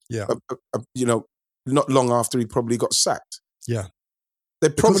 not long after he probably got sacked. Yeah.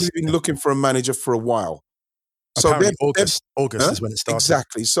 They've probably been looking for a manager for a while. So August is when it started.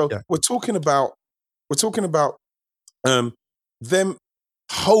 Exactly. So we're talking about them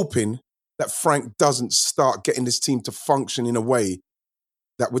hoping that Frank doesn't start getting this team to function in a way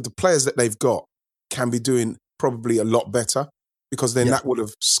that with the players that they've got can be doing probably a lot better, because then that would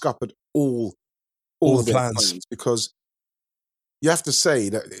have scuppered all the their plans. because you have to say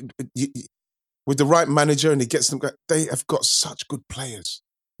that with the right manager and he gets them, they have got such good players.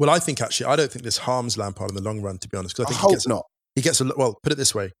 Well, I think actually, I don't think this harms Lampard in the long run, to be honest. Because I think he gets well, put it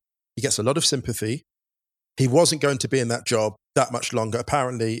this way, he gets a lot of sympathy. He wasn't going to be in that job that much longer.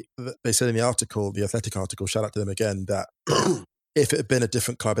 Apparently, they said in the article, the Athletic article, shout out to them again, that if it had been a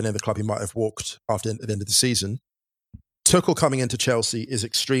different club, any other club, he might have walked at the end of the season. Tuchel coming into Chelsea is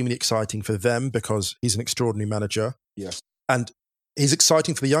extremely exciting for them because he's an extraordinary manager. Yes. And he's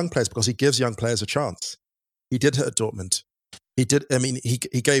exciting for the young players because he gives young players a chance. He did it at Dortmund. He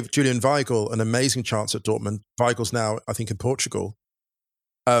gave Julian Weigl an amazing chance at Dortmund. Weigl's now, I think, in Portugal.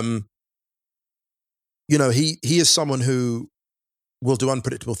 He is someone who will do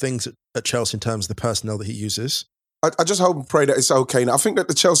unpredictable things at Chelsea in terms of the personnel that he uses. I just hope and pray that it's okay. Now, I think that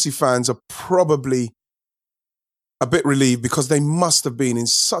the Chelsea fans are probably a bit relieved because they must have been in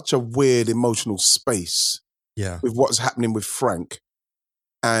such a weird emotional space with what's happening with Frank,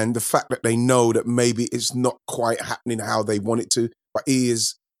 and the fact that they know that maybe it's not quite happening how they want it to, but he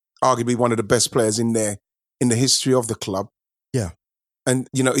is arguably one of the best players in the history of the club. Yeah. And,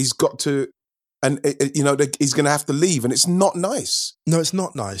 he's got to, and, he's going to have to leave, and it's not nice. No, it's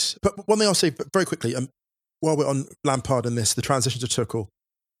not nice. But one thing I'll say very quickly, while we're on Lampard and the transition to Tuchel,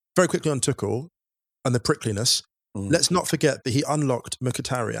 very quickly on Tuchel and the prickliness, let's not forget that he unlocked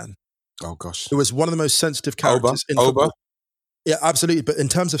Mkhitaryan. Oh, gosh. Who was one of the most sensitive characters in football. Yeah, absolutely. But in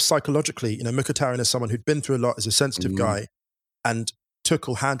terms of psychologically, Mkhitaryan is someone who'd been through a lot as a sensitive guy, and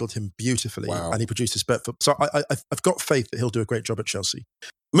Tuchel handled him beautifully, and he produced his bet. So I've got faith that he'll do a great job at Chelsea.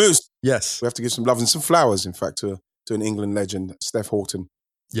 Moose. Yes. We have to give some love and some flowers, in fact, to an England legend, Steph Houghton.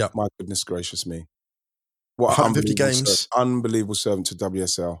 Yeah. My goodness gracious me. What 150 games. Unbelievable servant to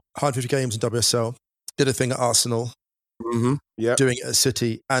WSL. 150 games in WSL. Did a thing at Arsenal. Mm-hmm. Yeah. Doing it at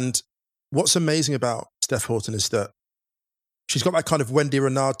City. And what's amazing about Steph Houghton is that she's got that kind of Wendy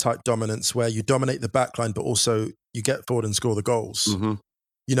Renard type dominance where you dominate the backline, but also you get forward and score the goals. Mm-hmm.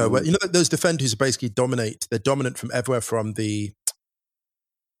 Where those defenders who basically dominate. They're dominant from everywhere from the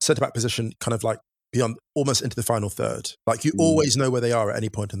centre back position, kind of like beyond, almost into the final third. Like you always know where they are at any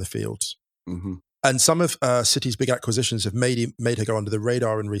point in the field. Mm-hmm. And some of City's big acquisitions have made her go under the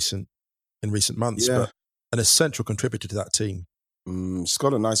radar in recent months. Yeah. But an essential contributor to that team. She's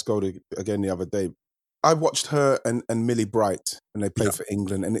got a nice goal again the other day. I watched her and Millie Bright when they played for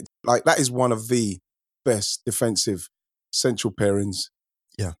England, and that is one of the best defensive central pairings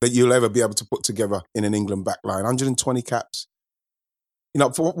that you'll ever be able to put together in an England backline. 120 caps.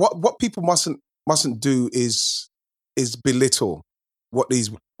 For what people mustn't do is belittle what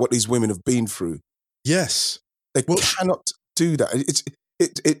these women have been through. Yes, they cannot do that.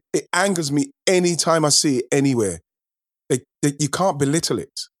 It angers me any time I see it anywhere. You can't belittle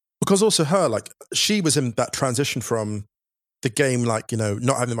it. Because also her, she was in that transition from the game, not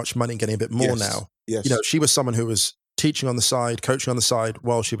having much money and getting a bit more now. Yes. She was someone who was teaching on the side, coaching on the side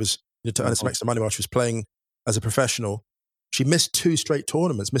while she was, to earn some extra money while she was playing as a professional. She missed 2 straight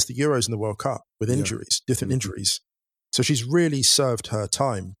tournaments, missed the Euros and the World Cup with injuries, different injuries. So she's really served her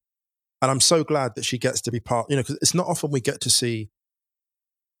time. And I'm so glad that she gets to be part, because it's not often we get to see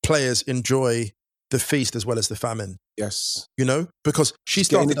players enjoy the feast as well as the famine. Yes. Because she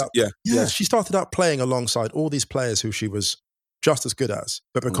started she started out playing alongside all these players who she was just as good as,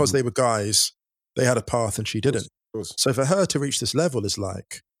 but because they were guys, they had a path and she didn't. Of course. So for her to reach this level is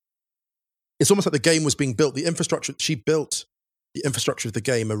it's almost like the game was being built. She built the infrastructure of the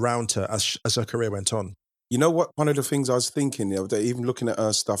game around her as her career went on. You know what? One of the things I was thinking the other day, even looking at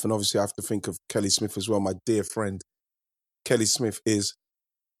her stuff, and obviously I have to think of Kelly Smith as well, my dear friend. Kelly Smith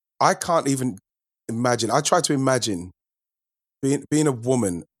I can't even imagine. I try to imagine being a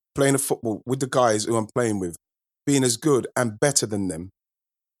woman, playing a football with the guys who I'm playing with, being as good and better than them,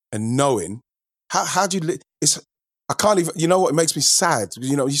 and knowing how do you... I can't even... You know what? It makes me sad.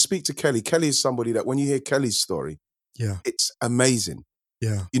 You speak to Kelly. Kelly is somebody that when you hear Kelly's story, it's amazing.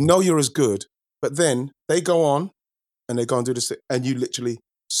 Yeah. You're as good, but then they go on and they go and do this, and you literally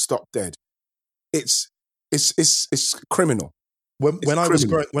stop dead. It's criminal. When I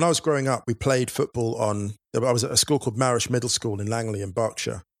was growing up, we played football I was at a school called Marish Middle School in Langley in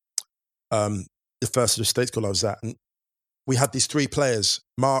Berkshire, the first sort of state school I was at. And we had these 3 players,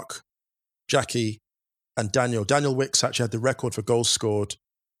 Mark, Jackie, and Daniel. Daniel Wicks actually had the record for goals scored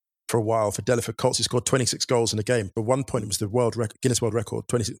for a while for Delaford Colts. He scored 26 goals in a game. But one point, it was the Guinness World Record.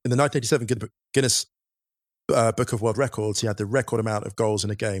 26, in the 1987 Guinness Book of World Records, he had the record amount of goals in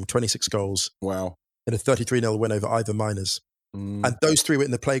a game, 26 goals. Wow. In a 33-0 win over Ivor Miners. And those three were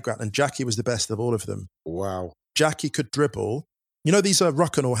in the playground, and Jackie was the best of all of them. Wow. Jackie could dribble. You know, these are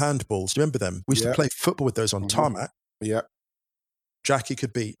Rucken or handballs. Do you remember them? We used to play football with those on tarmac. Yeah. Jackie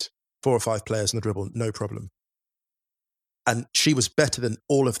could beat 4 or 5 players in the dribble, no problem. And she was better than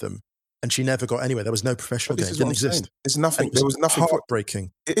all of them. And she never got anywhere. There was no professional game. It didn't exist. It's nothing. There was nothing.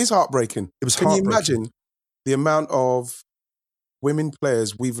 Heartbreaking. It is heartbreaking. It was Can heartbreaking. you imagine the amount of women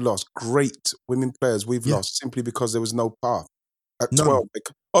players we've lost, great women players we've lost simply because there was no path at 12.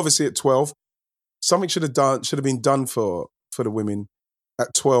 Obviously at 12, something should have been done for the women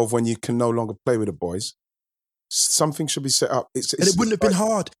at 12 when you can no longer play with the boys. Something should be set up. And it wouldn't have been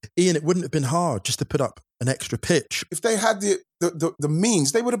hard, Ian. It wouldn't have been hard just to put up an extra pitch. If they had the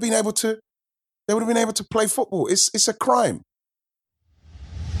means, they would have been able to. They would have been able to play football. It's a crime.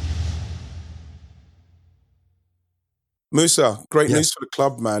 Musa, great news for the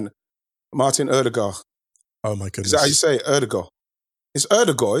club, man. Martin Ødegaard. Oh my goodness! Is that how you say it? Ødegaard? It's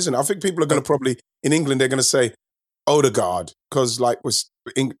Ødegaard, isn't it? I think people are going to probably in England they're going to say Odegaard because like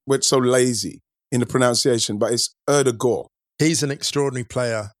we're so lazy in the pronunciation, but it's Ødegaard. He's an extraordinary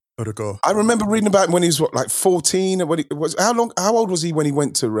player, Ødegaard. I remember reading about him when he was 14. How old was he when he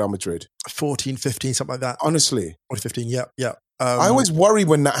went to Real Madrid? 14, 15, something like that. Honestly, 15. Yeah. I always worry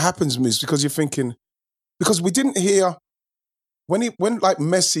when that happens, Moose, because you're thinking because we didn't hear when like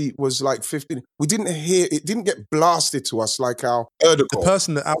Messi was like 15. We didn't hear it. Didn't get blasted to us like how Ødegaard. The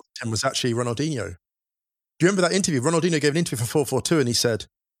person that outed him was actually Ronaldinho. Do you remember that interview? Ronaldinho gave an interview for 442 and he said.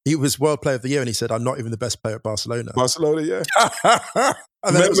 He was World Player of the Year and he said, I'm not even the best player at Barcelona. Barcelona, yeah.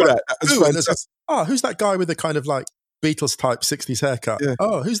 And then it was like, who's that guy with the kind of like Beatles type 60s haircut? Yeah.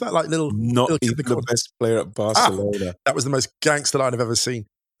 Oh, who's that like little... Not little even the best player at Barcelona. That was the most gangster line I've ever seen.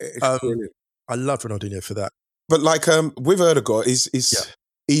 I love Ronaldinho for that. But like with Ødegaard,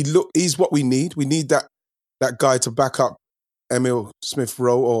 he's what we need. We need that guy to back up Emil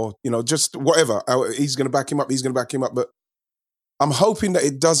Smith-Rowe or, just whatever. He's going to back him up. He's going to back him up. But I'm hoping that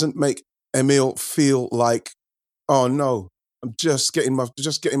it doesn't make Emil feel like, oh no, I'm just getting my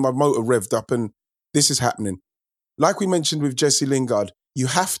motor revved up and this is happening. Like we mentioned with Jesse Lingard, you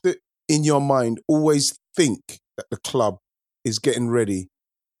have to, in your mind, always think that the club is getting ready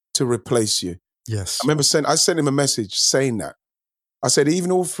to replace you. Yes. I remember I sent him a message saying that. I said,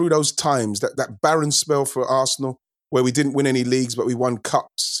 even all through those times, that barren spell for Arsenal, where we didn't win any leagues, but we won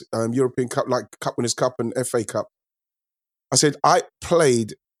cups, European Cup, like Cup Winners' Cup and FA Cup. I said, I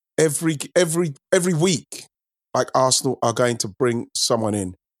played every week like Arsenal are going to bring someone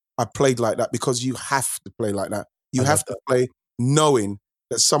in. I played like that because you have to play like that. You have to play knowing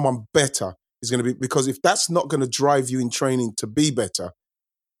that someone better is going to be, because if that's not going to drive you in training to be better,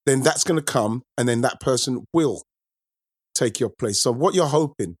 then that's going to come and then that person will take your place. So what you're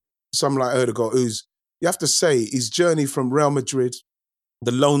hoping, someone like Ødegaard, you have to say his journey from Real Madrid,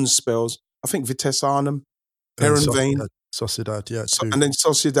 the loan spells, I think Vitesse Arnhem, Heerenveen. Sociedad, yeah. And then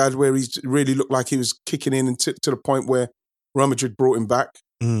Sociedad, where he really looked like he was kicking in to the point where Real Madrid brought him back.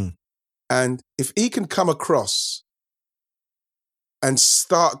 Mm. And if he can come across and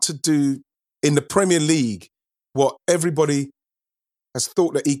start to do in the Premier League what everybody has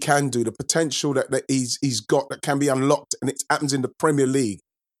thought that he can do, the potential that he's got that can be unlocked, and it happens in the Premier League,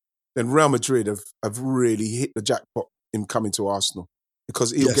 then Real Madrid have really hit the jackpot in coming to Arsenal.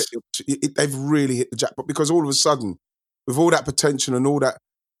 Because they've really hit the jackpot. Because all of a sudden, with all that potential and all that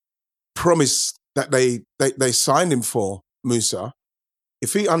promise that they signed him for, Musa,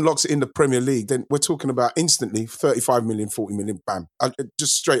 if he unlocks it in the Premier League, then we're talking about instantly 35 million, 40 million, bam,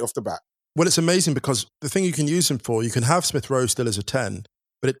 just straight off the bat. Well, it's amazing because the thing you can use him for, you can have Smith-Rowe still as a 10,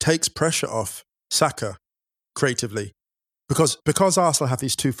 but it takes pressure off Saka creatively. Because Arsenal have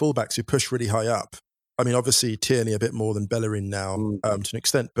these two fullbacks who push really high up. I mean, obviously, Tierney a bit more than Bellerin now to an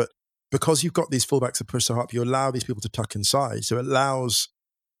extent, but because you've got these fullbacks that push so high up, you allow these people to tuck inside. So it allows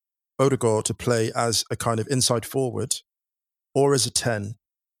Ødegaard to play as a kind of inside forward or as a 10.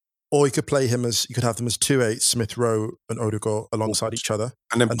 Or you could have them as 2-8, Smith-Rowe and Ødegaard alongside each other.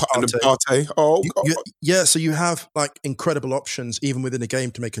 And then Partey. Yeah, so you have like incredible options even within a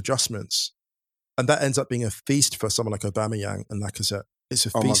game to make adjustments. And that ends up being a feast for someone like Aubameyang and Lacazette. It's a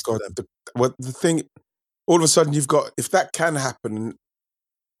feast for them. The thing, all of a sudden you've got, if that can happen,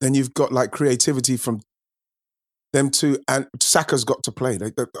 then you've got like creativity from them two, and Saka's got to play.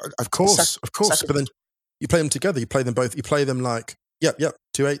 Of course. Saka, but then you play them together. You play them both. You play them like,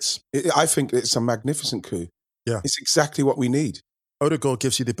 2-8s. I think it's a magnificent coup. Yeah. It's exactly what we need. Ødegaard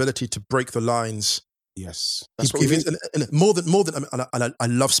gives you the ability to break the lines. Yes. That's what we need. And more than, I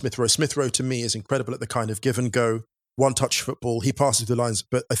love Smith-Rowe. Smith-Rowe to me is incredible at the kind of give and go one-touch football. He passes the lines,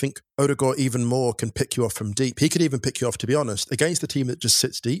 but I think Odegaard even more can pick you off from deep. He could even pick you off, to be honest, against the team that just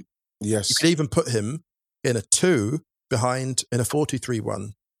sits deep. Yes. You could even put him in a 2 behind in a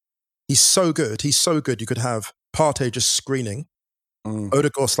 4-2-3-1. He's so good. He's so good. You could have Partey just screening,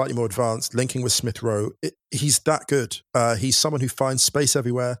 Odegaard slightly more advanced, linking with Smith Rowe. He's that good. He's someone who finds space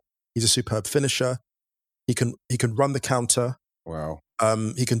everywhere. He's a superb finisher. He can run the counter. Wow.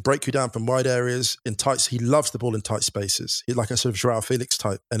 He can break you down from wide areas in tight. He loves the ball in tight spaces. He's like a sort of Joao Felix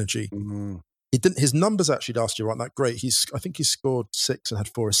type energy. Mm-hmm. His numbers actually last year aren't that great. I think he scored 6 and had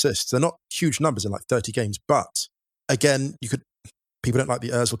 4 assists. They're not huge numbers in like 30 games, but again, people don't like the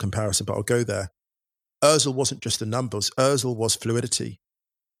Ozil comparison, but I'll go there. Ozil wasn't just the numbers. Ozil was fluidity.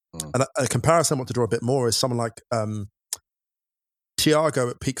 And a comparison I want to draw a bit more is someone like Thiago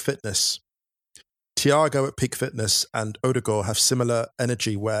at peak fitness. Thiago at peak fitness and Odegaard have similar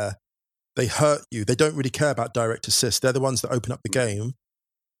energy where they hurt you. They don't really care about direct assists. They're the ones that open up the game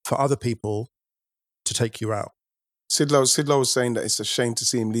for other people to take you out. Sidlow was saying that it's a shame to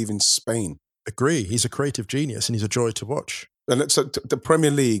see him leaving Spain. Agree. He's a creative genius and he's a joy to watch. And so the Premier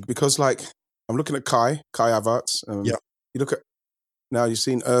League, because like I'm looking at Kai Havertz. Yeah. You look at now. You've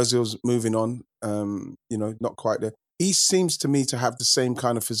seen Ozil's moving on. Not quite there. He seems to me to have the same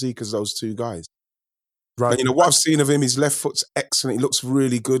kind of physique as those two guys. Right. And, what I've seen of him, his left foot's excellent. He looks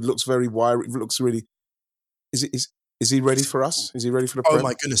really good. Looks very wiry. Looks really. Is he ready for us? Is he ready for the Prem? Oh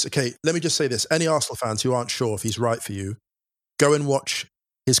my goodness. Okay, let me just say this. Any Arsenal fans who aren't sure if he's right for you, go and watch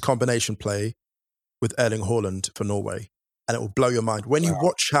his combination play with Erling Haaland for Norway, and it will blow your mind. When you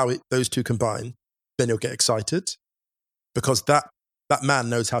watch how those two combine, then you'll get excited because that man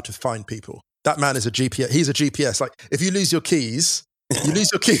knows how to find people. That man is a GPS. He's a GPS. Like if you lose your keys, you lose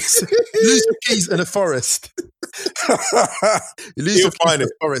your keys. You lose your keys in a forest. You lose your keys in a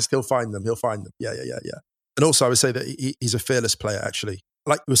forest, he'll find them. Yeah. And also I would say that he's a fearless player, actually.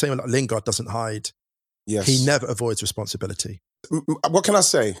 Like we were saying, like Lingard doesn't hide. Yes. He never avoids responsibility. What can I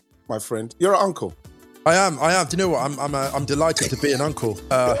say, my friend? You're an uncle. I am. Do you know what? I'm delighted to be an uncle. People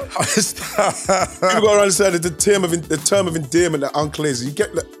got to understand that the term of endearment that uncle is. You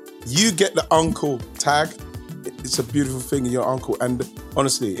get the uncle tag. It's a beautiful thing in your uncle. And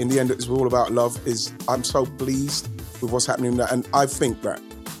honestly, in the end, it's all about love. I'm so pleased with what's happening there. And I think that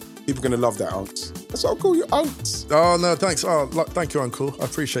people are going to love that, unks. That's what I'll call you, unks. Oh, no, thanks. Oh, thank you, uncle. I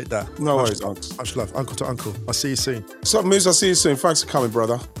appreciate that. No worries, unks. Much love. Uncle to uncle. I'll see you soon. So, Moose, I'll see you soon. Thanks for coming,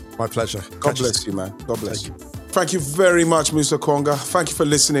 brother. My pleasure. God bless you, man. God bless you. Thank you very much, Musa Okwonga. Thank you for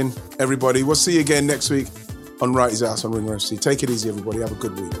listening, everybody. We'll see you again next week on Right Is House on Ringer FC. Take it easy, everybody. Have a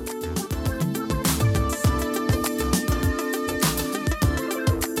good week.